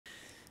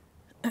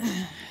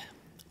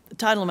The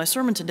title of my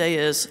sermon today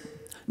is,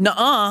 Nuh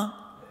Uh.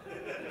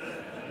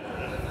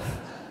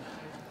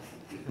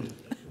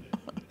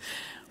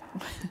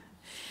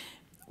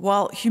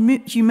 While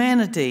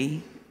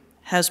humanity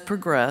has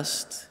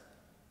progressed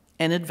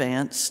and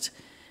advanced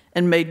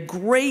and made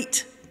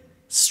great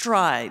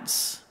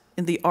strides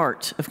in the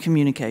art of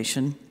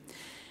communication,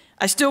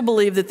 I still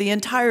believe that the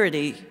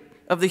entirety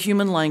of the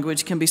human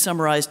language can be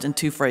summarized in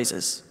two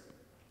phrases: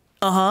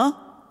 uh-huh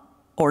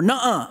or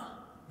nuh-uh.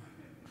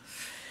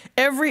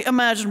 Every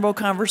imaginable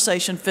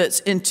conversation fits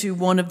into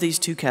one of these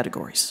two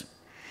categories.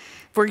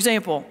 For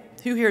example,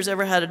 who here has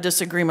ever had a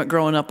disagreement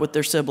growing up with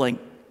their sibling?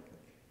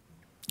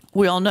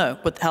 We all know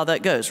how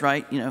that goes,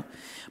 right? You know,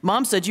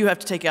 Mom said you have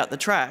to take out the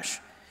trash.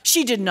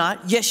 She did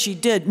not. Yes, she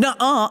did.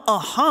 Nuh-uh,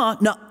 uh-huh,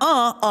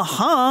 nuh-uh,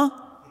 uh-huh.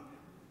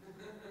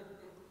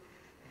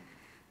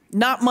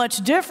 Not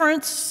much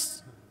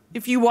difference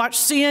if you watch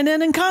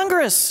CNN in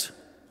Congress.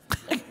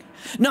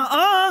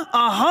 Nuh-uh,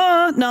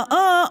 uh-huh,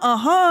 nuh-uh,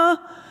 uh-huh.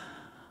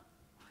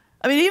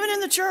 I mean, even in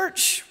the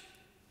church,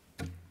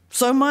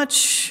 so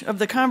much of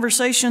the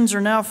conversations are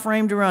now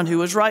framed around who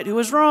was right, who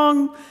was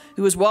wrong,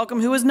 who was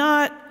welcome, who was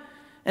not.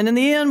 And in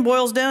the end,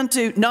 boils down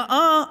to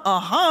nuh-uh,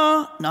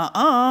 uh-huh,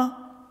 nuh-uh,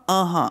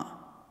 uh-huh.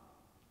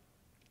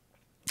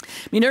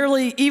 I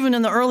mean, even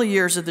in the early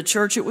years of the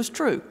church, it was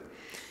true.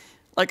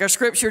 Like our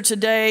scripture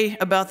today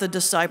about the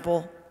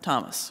disciple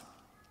Thomas.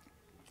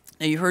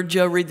 Now, you heard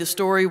Joe read the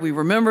story. We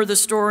remember the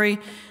story.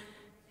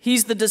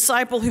 He's the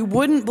disciple who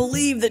wouldn't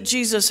believe that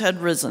Jesus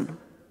had risen.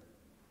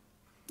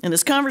 And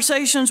his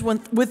conversations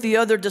with the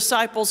other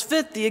disciples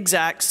fit the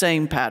exact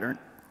same pattern.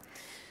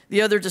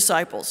 The other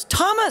disciples,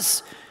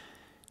 Thomas,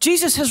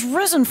 Jesus has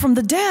risen from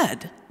the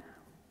dead.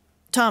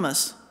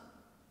 Thomas,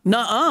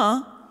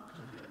 nuh-uh.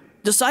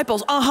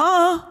 Disciples,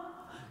 uh-huh.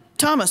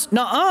 Thomas,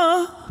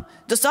 nuh-uh.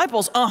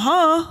 Disciples,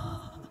 uh-huh.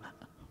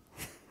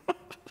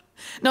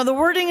 Now, the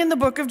wording in the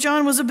book of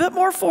John was a bit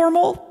more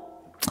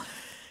formal,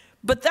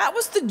 but that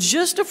was the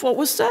gist of what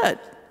was said.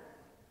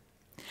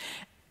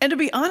 And to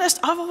be honest,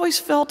 I've always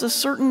felt a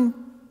certain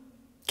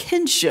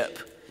kinship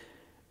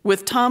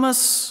with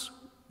Thomas,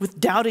 with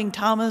doubting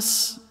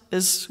Thomas,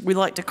 as we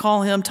like to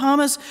call him.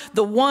 Thomas,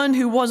 the one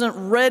who wasn't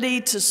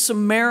ready to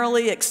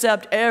summarily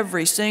accept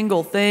every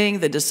single thing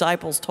the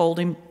disciples told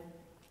him.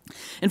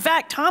 In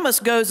fact, Thomas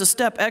goes a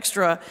step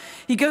extra.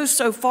 He goes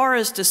so far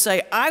as to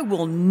say, I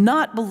will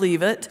not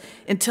believe it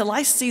until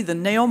I see the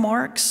nail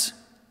marks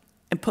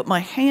and put my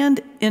hand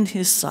in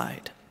his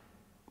side.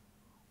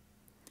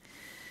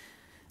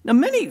 Now,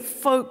 many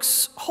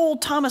folks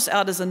hold Thomas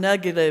out as a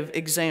negative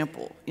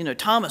example. You know,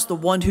 Thomas, the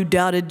one who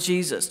doubted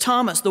Jesus.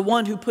 Thomas, the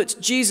one who puts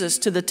Jesus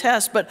to the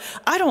test. But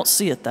I don't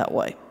see it that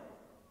way.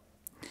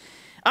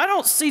 I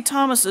don't see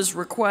Thomas's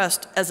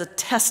request as a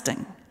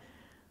testing,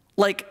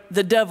 like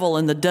the devil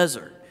in the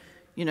desert,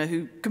 you know,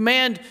 who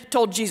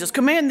told Jesus,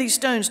 command these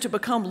stones to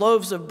become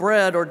loaves of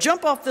bread, or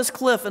jump off this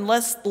cliff and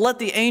let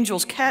the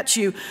angels catch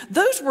you.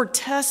 Those were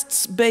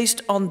tests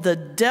based on the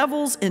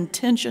devil's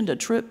intention to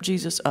trip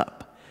Jesus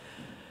up.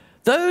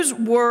 Those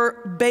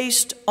were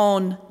based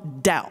on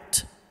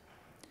doubt.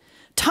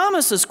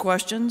 Thomas's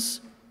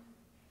questions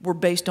were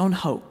based on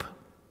hope.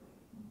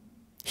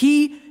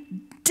 He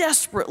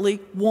desperately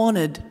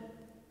wanted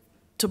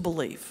to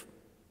believe.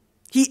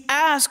 He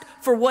asked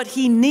for what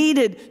he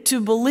needed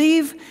to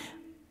believe,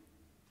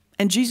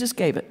 and Jesus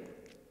gave it.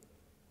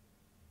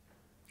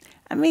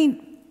 I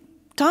mean,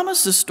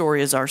 Thomas's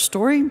story is our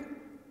story,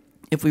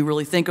 if we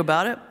really think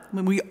about it. I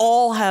mean, we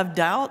all have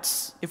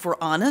doubts, if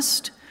we're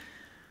honest.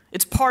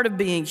 It's part of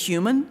being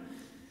human.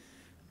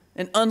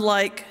 And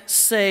unlike,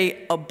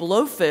 say, a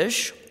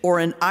blowfish or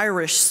an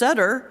Irish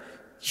setter,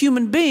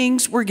 human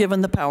beings were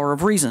given the power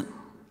of reason.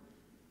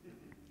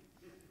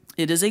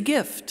 It is a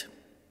gift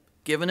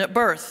given at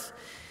birth.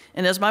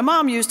 And as my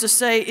mom used to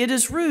say, it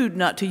is rude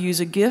not to use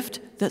a gift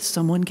that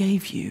someone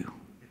gave you.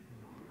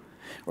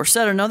 Or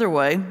said another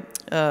way,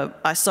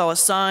 I saw a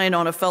sign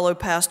on a fellow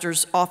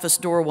pastor's office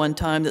door one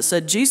time that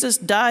said, Jesus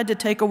died to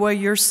take away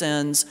your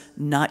sins,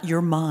 not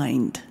your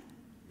mind.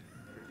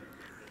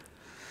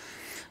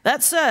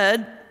 That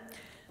said,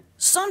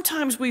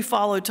 sometimes we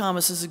follow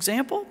Thomas's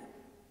example,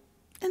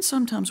 and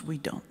sometimes we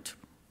don't.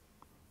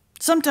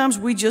 Sometimes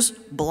we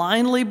just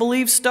blindly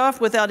believe stuff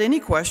without any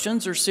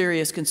questions or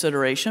serious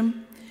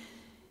consideration.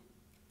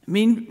 I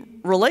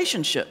mean,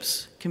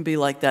 relationships can be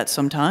like that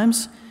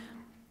sometimes. I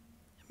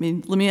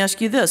mean, let me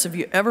ask you this. Have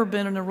you ever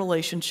been in a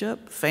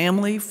relationship,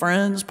 family,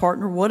 friends,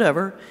 partner,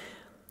 whatever,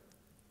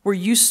 where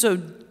you so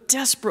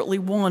desperately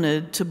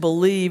wanted to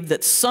believe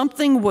that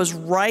something was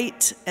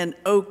right and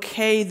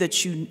okay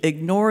that you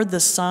ignored the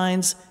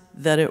signs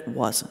that it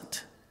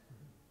wasn't?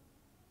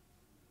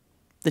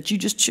 That you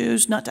just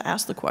choose not to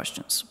ask the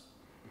questions?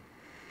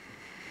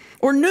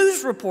 Or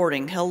news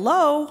reporting,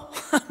 hello?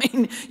 I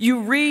mean,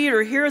 you read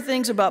or hear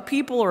things about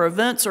people or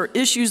events or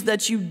issues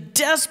that you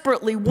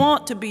desperately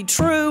want to be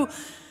true,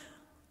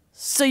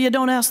 so you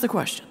don't ask the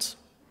questions.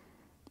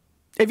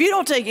 If you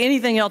don't take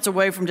anything else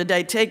away from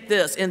today, take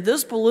this. In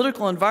this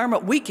political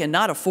environment, we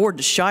cannot afford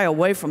to shy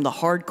away from the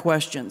hard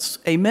questions.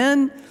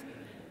 Amen?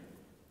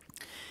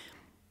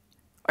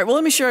 All right, well,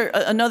 let me share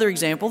another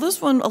example.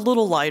 This one a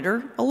little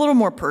lighter, a little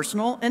more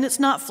personal, and it's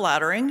not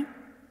flattering,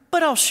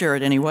 but I'll share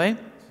it anyway.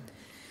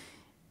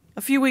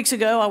 A few weeks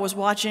ago, I was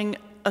watching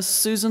a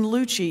Susan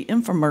Lucci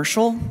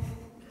infomercial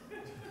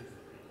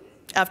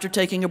after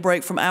taking a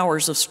break from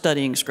hours of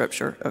studying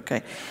Scripture.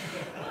 Okay.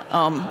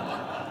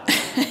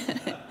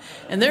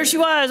 And there she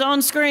was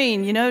on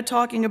screen, you know,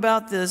 talking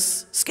about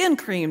this skin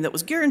cream that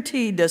was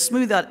guaranteed to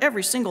smooth out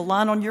every single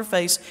line on your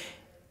face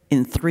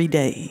in 3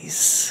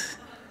 days.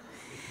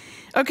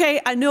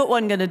 Okay, I knew it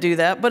wasn't going to do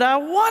that, but I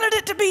wanted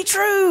it to be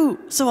true,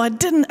 so I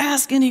didn't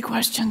ask any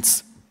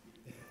questions.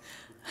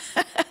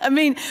 I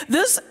mean,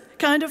 this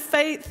kind of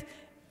faith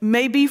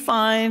may be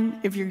fine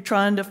if you're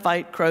trying to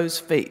fight crow's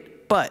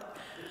feet, but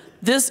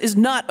this is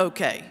not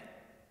okay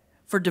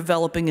for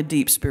developing a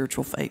deep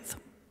spiritual faith.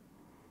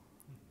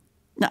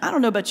 Now, I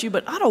don't know about you,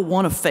 but I don't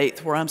want a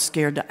faith where I'm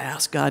scared to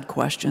ask God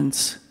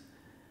questions.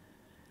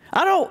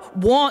 I don't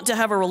want to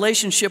have a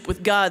relationship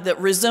with God that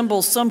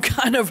resembles some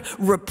kind of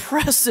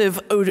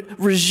repressive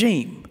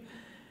regime.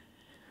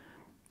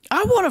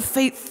 I want a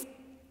faith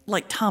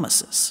like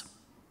Thomas's.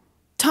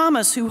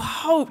 Thomas, who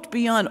hoped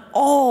beyond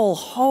all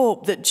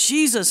hope that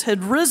Jesus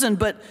had risen,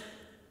 but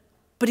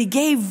he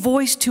gave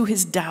voice to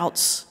his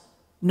doubts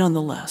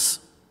nonetheless.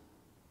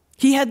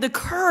 He had the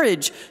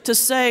courage to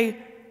say,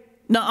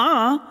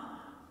 "Nuh-uh,"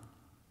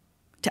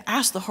 to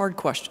ask the hard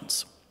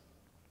questions.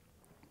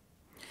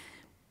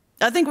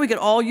 I think we could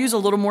all use a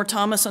little more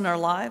Thomas in our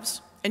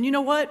lives. And you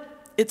know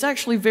what? It's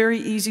actually very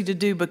easy to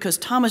do because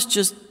Thomas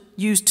just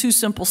used 2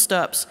 simple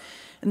steps.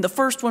 And the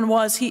first one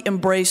was he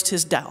embraced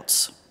his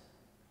doubts.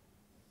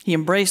 He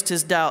embraced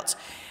his doubts.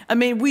 I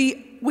mean,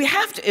 we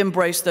have to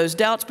embrace those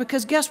doubts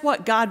because guess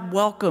what? God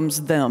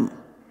welcomes them.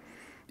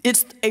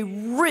 It's a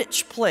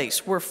rich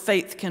place where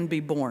faith can be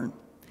born.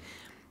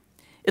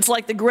 It's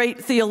like the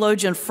great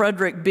theologian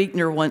Frederick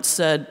Buechner once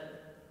said,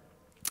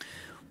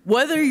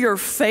 whether your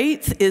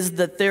faith is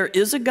that there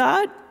is a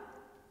God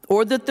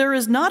or that there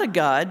is not a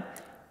God,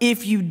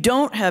 if you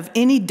don't have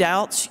any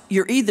doubts,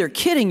 you're either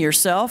kidding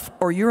yourself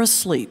or you're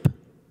asleep.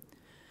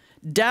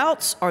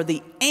 Doubts are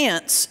the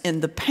ants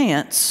in the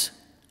pants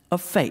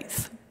of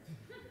faith.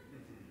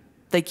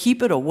 They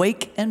keep it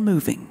awake and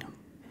moving.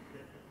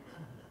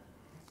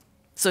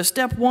 So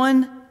step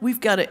 1, we've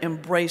got to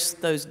embrace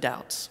those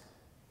doubts.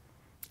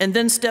 And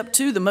then step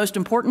 2, the most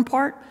important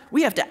part,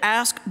 we have to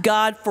ask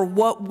God for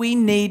what we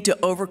need to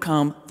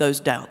overcome those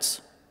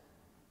doubts.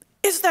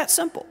 It's that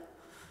simple.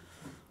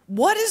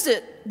 What is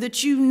it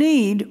that you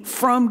need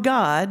from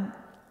God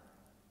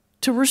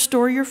to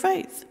restore your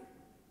faith?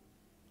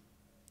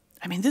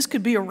 I mean, this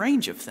could be a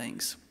range of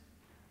things.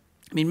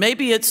 I mean,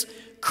 maybe it's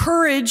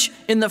courage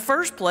in the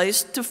first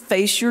place to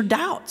face your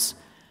doubts.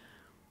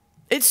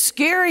 It's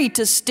scary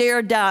to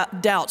stare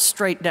doubt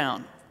straight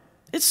down.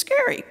 It's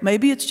scary.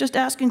 Maybe it's just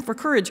asking for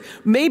courage.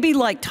 Maybe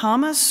like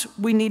Thomas,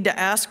 we need to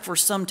ask for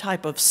some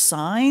type of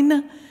sign.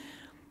 I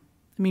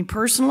mean,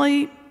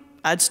 personally,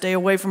 I'd stay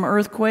away from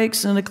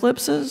earthquakes and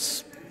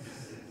eclipses.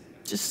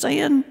 Just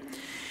saying.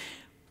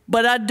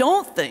 But I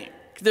don't think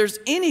there's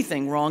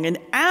anything wrong in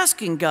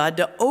asking God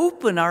to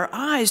open our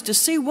eyes to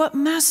see what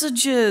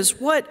messages,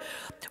 what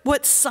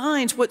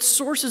signs, what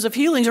sources of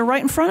healings are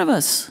right in front of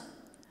us.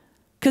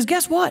 Because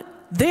guess what?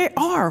 They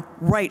are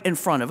right in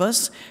front of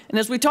us. And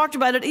as we talked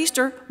about at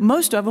Easter,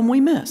 most of them we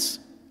miss.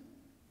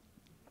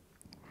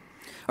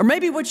 Or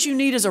maybe what you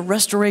need is a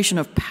restoration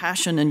of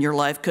passion in your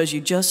life because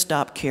you just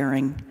stopped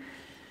caring.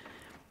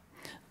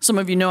 Some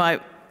of you know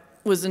I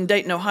was in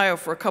Dayton, Ohio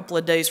for a couple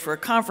of days for a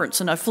conference,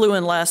 and I flew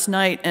in last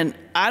night, and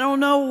I don't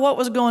know what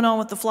was going on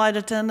with the flight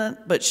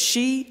attendant, but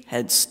she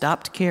had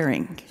stopped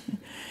caring.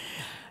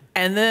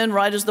 And then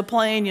right as the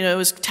plane,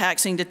 was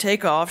taxiing to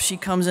take off, she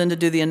comes in to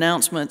do the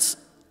announcements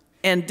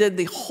and did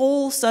the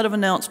whole set of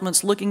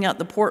announcements looking out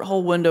the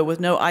porthole window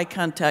with no eye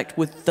contact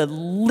with the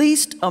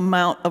least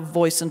amount of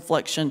voice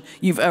inflection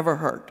you've ever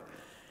heard.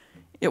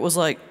 It was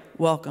like,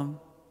 welcome.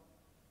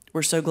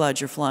 We're so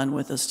glad you're flying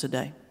with us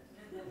today.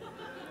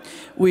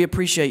 We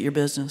appreciate your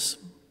business.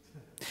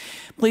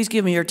 Please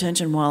give me your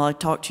attention while I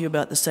talk to you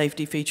about the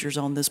safety features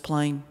on this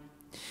plane.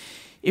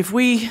 If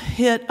we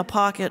hit a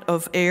pocket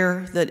of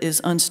air that is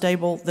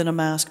unstable, then a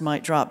mask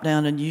might drop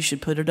down and you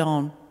should put it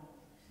on.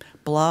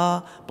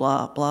 Blah,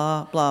 blah,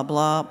 blah, blah,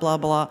 blah, blah,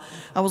 blah.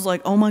 I was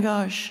like, oh my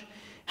gosh,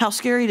 how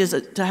scary is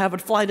it to have a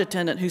flight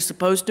attendant who's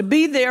supposed to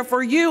be there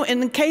for you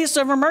in case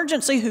of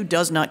emergency who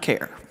does not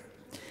care?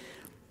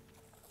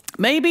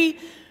 Maybe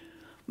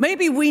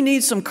we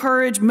need some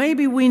courage,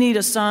 maybe we need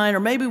a sign, or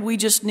maybe we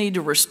just need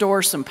to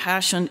restore some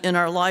passion in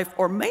our life,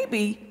 or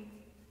maybe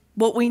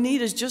what we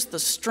need is just the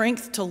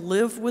strength to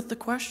live with the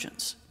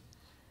questions.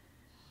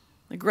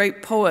 The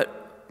great poet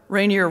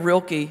Rainier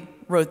Rilke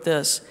wrote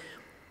this: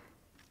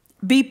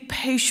 be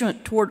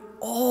patient toward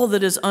all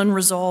that is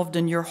unresolved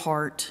in your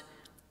heart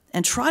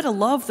and try to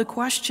love the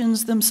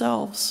questions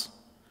themselves.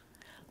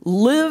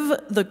 Live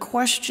the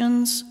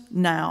questions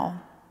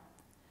now.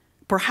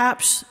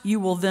 perhaps you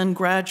will then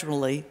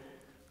gradually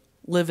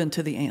live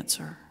into the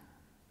answer.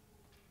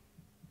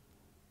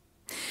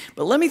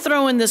 But let me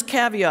throw in this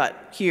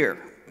caveat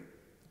here.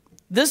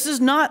 This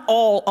is not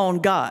all on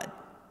God,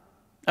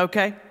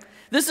 okay?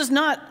 This is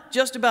not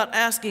just about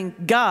asking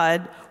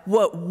God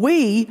what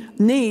we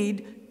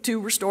need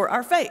to restore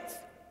our faith.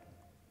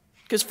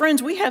 Because,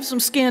 friends, we have some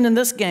skin in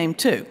this game,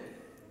 too.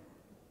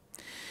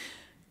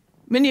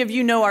 Many of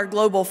you know our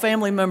global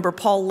family member,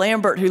 Paul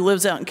Lambert, who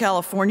lives out in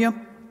California.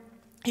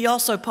 He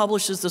also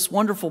publishes this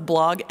wonderful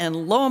blog, and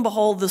lo and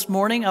behold, this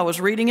morning I was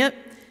reading it,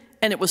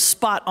 and it was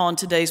spot on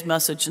today's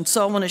message. And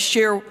so I want to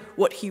share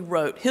what he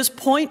wrote. His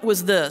point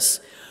was this: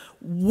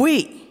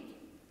 we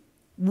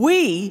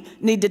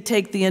need to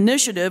take the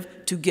initiative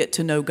to get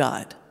to know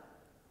God.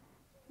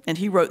 And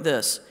he wrote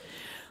this: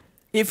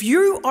 if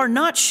you are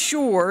not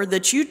sure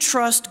that you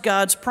trust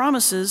God's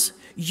promises,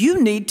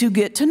 you need to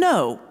get to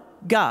know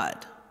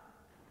God.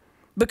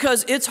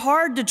 Because it's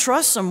hard to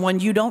trust someone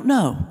you don't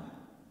know.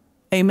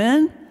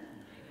 Amen?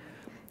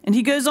 And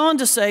he goes on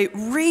to say,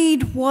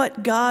 read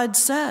what God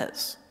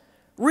says.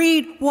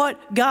 Read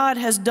what God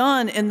has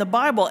done in the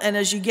Bible. And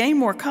as you gain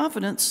more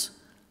confidence,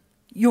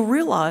 you'll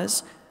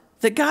realize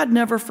that God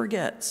never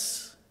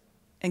forgets.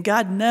 And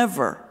God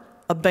never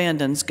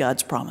abandons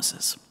God's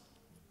promises.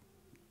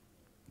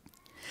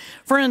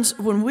 Friends,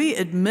 when we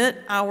admit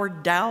our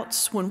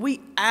doubts, when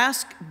we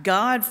ask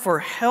God for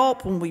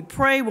help, when we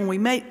pray, when we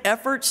make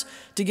efforts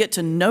to get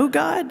to know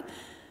God,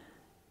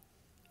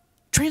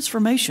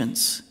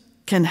 transformations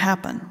can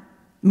happen.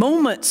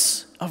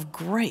 Moments of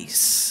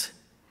grace.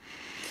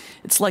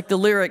 It's like the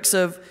lyrics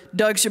of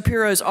Doug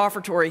Shapiro's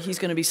offertory he's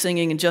going to be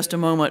singing in just a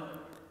moment.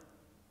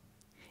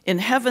 In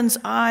heaven's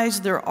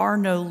eyes, there are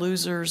no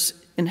losers.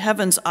 In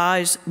heaven's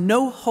eyes,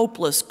 no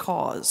hopeless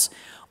cause.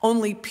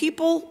 Only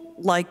people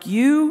like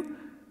you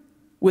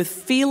with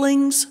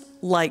feelings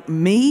like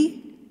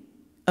me,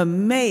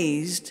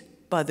 amazed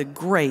by the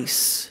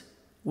grace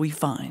we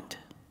find.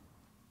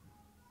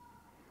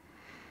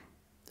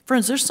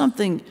 Friends, there's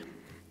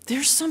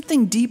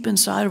something deep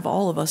inside of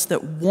all of us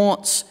that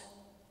wants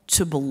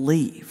to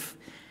believe.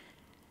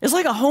 It's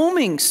like a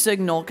homing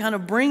signal kind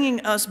of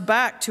bringing us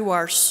back to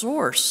our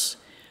source.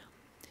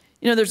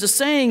 You know, there's a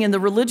saying in the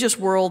religious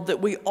world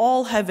that we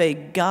all have a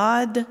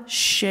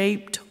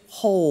God-shaped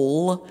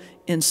hole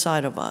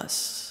inside of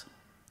us.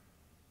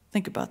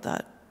 Think about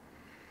that.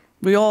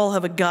 We all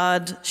have a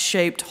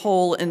God-shaped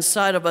hole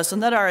inside of us,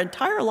 and that our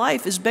entire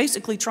life is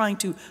basically trying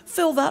to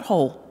fill that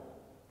hole.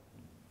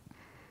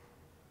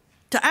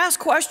 To ask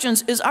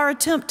questions is our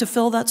attempt to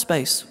fill that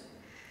space.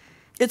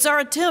 It's our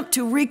attempt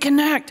to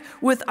reconnect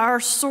with our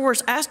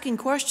source. Asking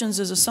questions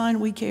is a sign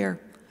we care.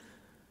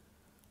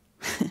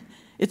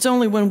 It's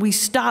only when we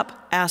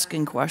stop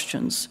asking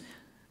questions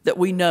that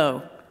we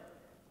know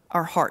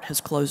our heart has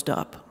closed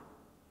up.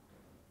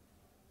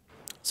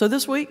 So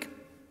this week,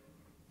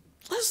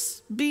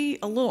 let's be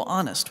a little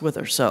honest with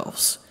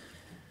ourselves.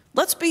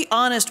 Let's be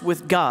honest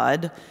with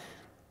God.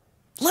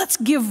 Let's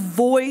give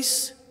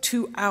voice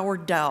to our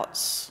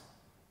doubts.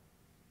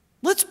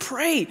 Let's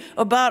pray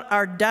about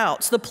our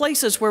doubts, the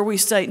places where we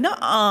say,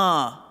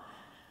 "Nuh-uh."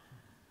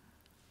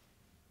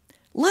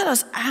 Let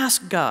us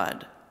ask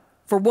God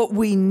for what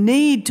we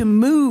need to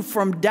move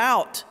from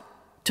doubt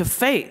to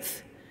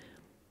faith.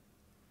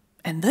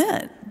 And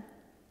then,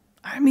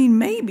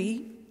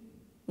 maybe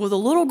with a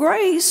little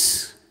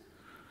grace,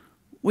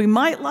 we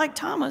might, like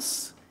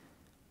Thomas,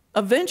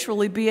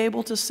 eventually be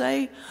able to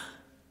say,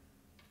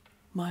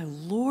 "My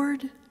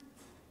Lord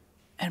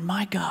and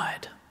my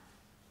God."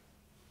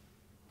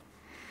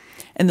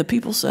 And the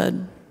people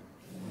said,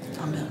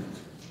 Amen.